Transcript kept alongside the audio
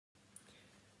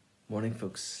Morning,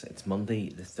 folks. It's Monday,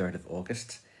 the 3rd of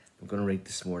August. I'm going to read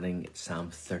this morning Psalm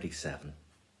 37.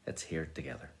 Let's hear it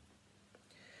together.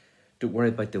 Don't worry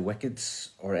about the wicked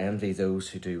or envy those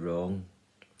who do wrong.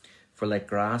 For like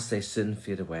grass, they soon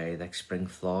fade away. Like spring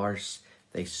flowers,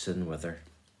 they soon wither.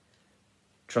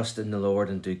 Trust in the Lord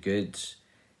and do good.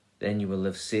 Then you will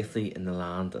live safely in the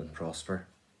land and prosper.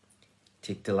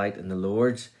 Take delight in the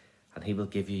Lord, and he will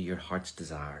give you your heart's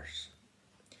desires.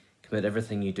 Commit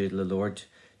everything you do to the Lord.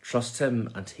 Trust him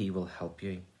and he will help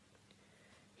you.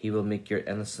 He will make your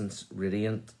innocence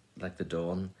radiant like the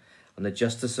dawn, and the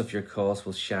justice of your cause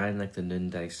will shine like the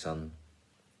noonday sun.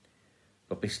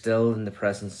 But be still in the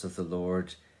presence of the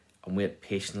Lord and wait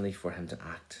patiently for him to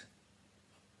act.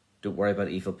 Don't worry about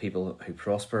evil people who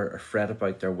prosper or fret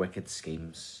about their wicked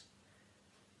schemes.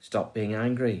 Stop being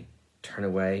angry. Turn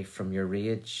away from your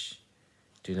rage.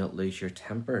 Do not lose your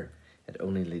temper. It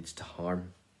only leads to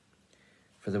harm.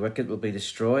 For the wicked will be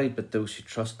destroyed, but those who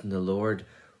trust in the Lord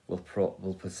will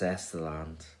possess the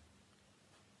land.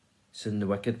 Soon the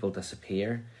wicked will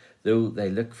disappear. Though they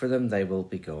look for them, they will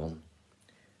be gone.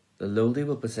 The lowly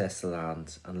will possess the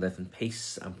land and live in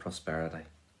peace and prosperity.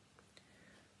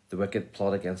 The wicked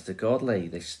plot against the godly.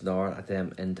 They snarl at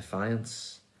them in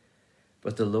defiance.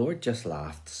 But the Lord just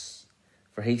laughs,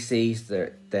 for he sees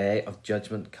their day of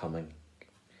judgment coming.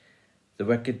 The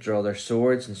wicked draw their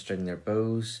swords and string their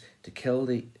bows to kill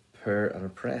the poor and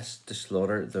oppressed, to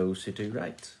slaughter those who do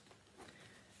right.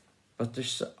 But their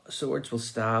swords will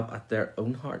stab at their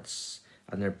own hearts,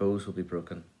 and their bows will be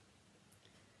broken.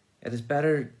 It is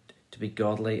better to be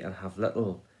godly and have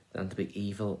little than to be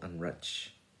evil and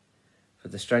rich. For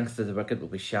the strength of the wicked will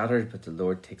be shattered, but the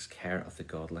Lord takes care of the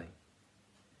godly.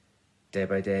 Day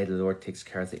by day the Lord takes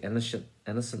care of the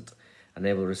innocent, and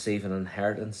they will receive an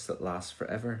inheritance that lasts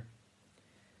forever.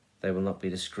 They will not be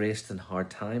disgraced in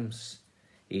hard times.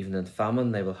 Even in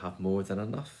famine they will have more than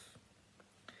enough.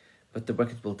 But the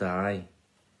wicked will die.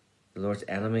 The Lord's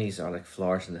enemies are like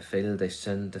flowers in the field. They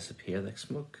soon disappear like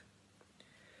smoke.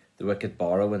 The wicked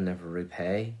borrow and never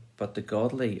repay, but the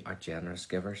godly are generous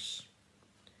givers.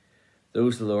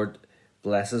 Those the Lord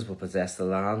blesses will possess the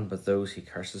land, but those he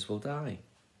curses will die.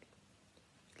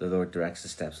 The Lord directs the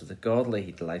steps of the godly.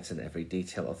 He delights in every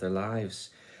detail of their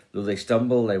lives. Though they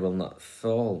stumble, they will not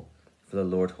fall, for the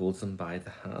Lord holds them by the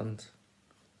hand.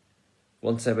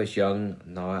 Once I was young,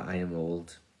 now I am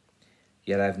old.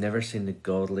 Yet I have never seen the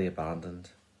godly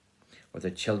abandoned, or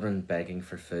their children begging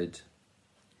for food.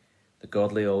 The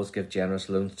godly always give generous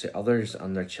loans to others,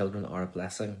 and their children are a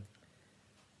blessing.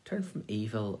 Turn from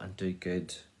evil and do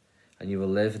good, and you will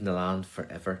live in the land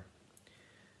forever.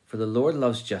 For the Lord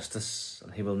loves justice,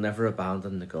 and he will never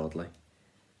abandon the godly,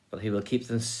 but he will keep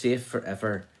them safe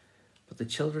forever. But the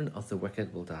children of the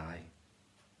wicked will die.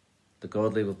 The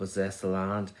godly will possess the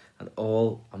land and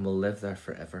will live there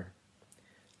forever.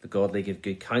 The godly give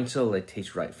good counsel. They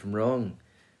teach right from wrong.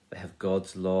 They have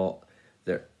God's law.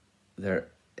 They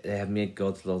have made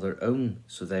God's law their own,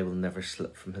 so they will never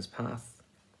slip from his path.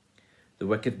 The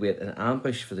wicked wait in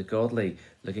ambush for the godly,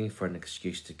 looking for an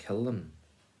excuse to kill them.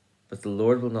 But the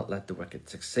Lord will not let the wicked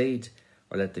succeed,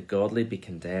 or let the godly be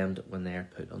condemned when they are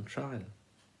put on trial.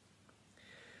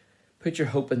 Put your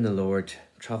hope in the Lord.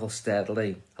 Travel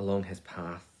steadily along his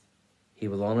path. He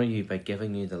will honour you by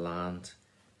giving you the land.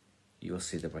 You will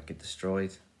see the wicked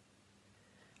destroyed.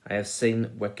 I have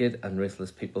seen wicked and ruthless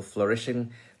people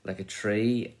flourishing like a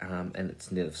tree in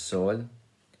its native soil.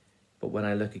 But when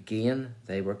I look again,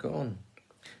 they were gone.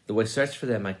 Though I searched for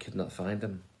them, I could not find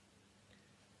them.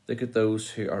 Look at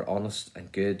those who are honest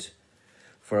and good,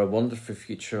 for a wonderful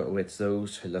future awaits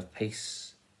those who love peace.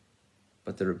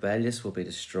 But the rebellious will be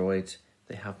destroyed.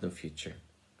 They have no future.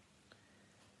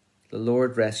 The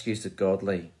Lord rescues the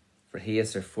godly, for he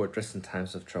is their fortress in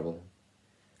times of trouble.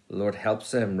 The Lord helps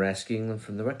them, rescuing them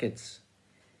from the wicked.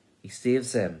 He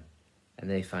saves them, and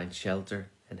they find shelter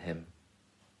in him.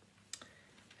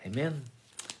 Amen.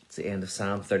 It's the end of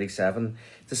Psalm 37.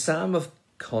 It's a psalm of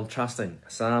contrasting, a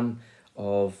psalm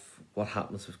of what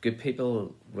happens with good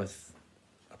people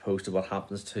opposed to what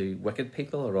happens to wicked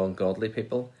people or ungodly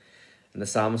people. And the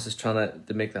psalmist is trying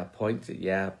to make that point that,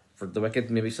 yeah, for the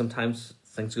wicked, maybe sometimes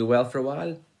things go well for a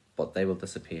while, but they will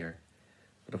disappear.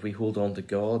 But if we hold on to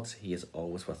God, he is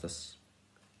always with us.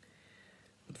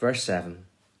 But verse 7,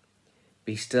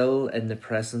 be still in the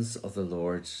presence of the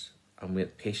Lord and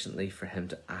wait patiently for him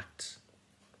to act.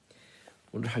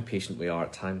 Wonder how patient we are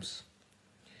at times.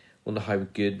 Wonder how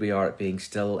good we are at being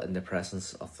still in the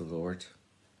presence of the Lord.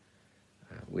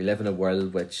 We live in a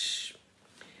world which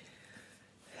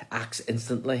acts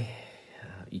instantly.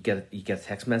 You get a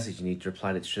text message, you need to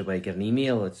reply to it straight away. You get an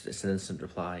email, it's an instant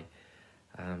reply.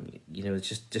 It's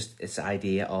just it's the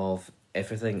idea of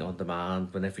everything on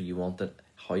demand, whenever you want it,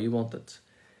 how you want it.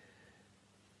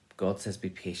 God says be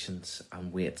patient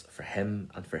and wait for him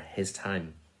and for his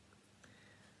time.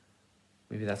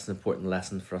 Maybe that's an important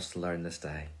lesson for us to learn this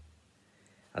day.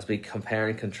 As we compare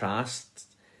and contrast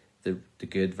the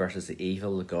good versus the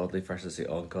evil, the godly versus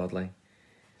the ungodly,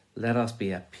 let us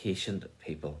be a patient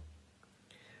people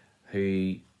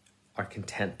who are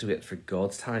content to wait for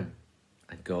God's time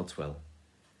and God's will,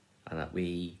 and that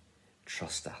we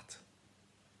trust that.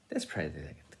 Let's pray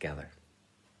together.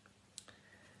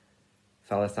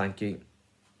 Father, thank you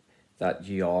that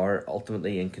you are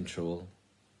ultimately in control,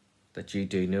 that you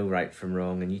do know right from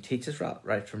wrong, and you teach us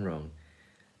right from wrong.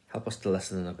 Help us to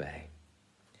listen and obey.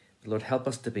 Lord, help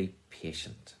us to be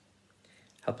patient.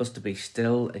 Help us to be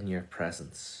still in your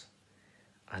presence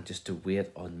and just to wait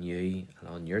on you and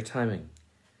on your timing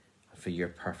and for your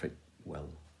perfect will.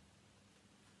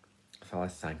 Father,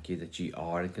 thank you that you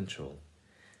are in control.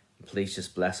 And please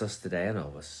just bless us today and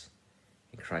always.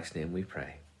 In Christ's name we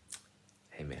pray.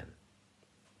 Amen.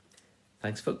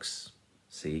 Thanks, folks.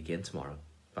 See you again tomorrow.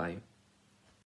 Bye.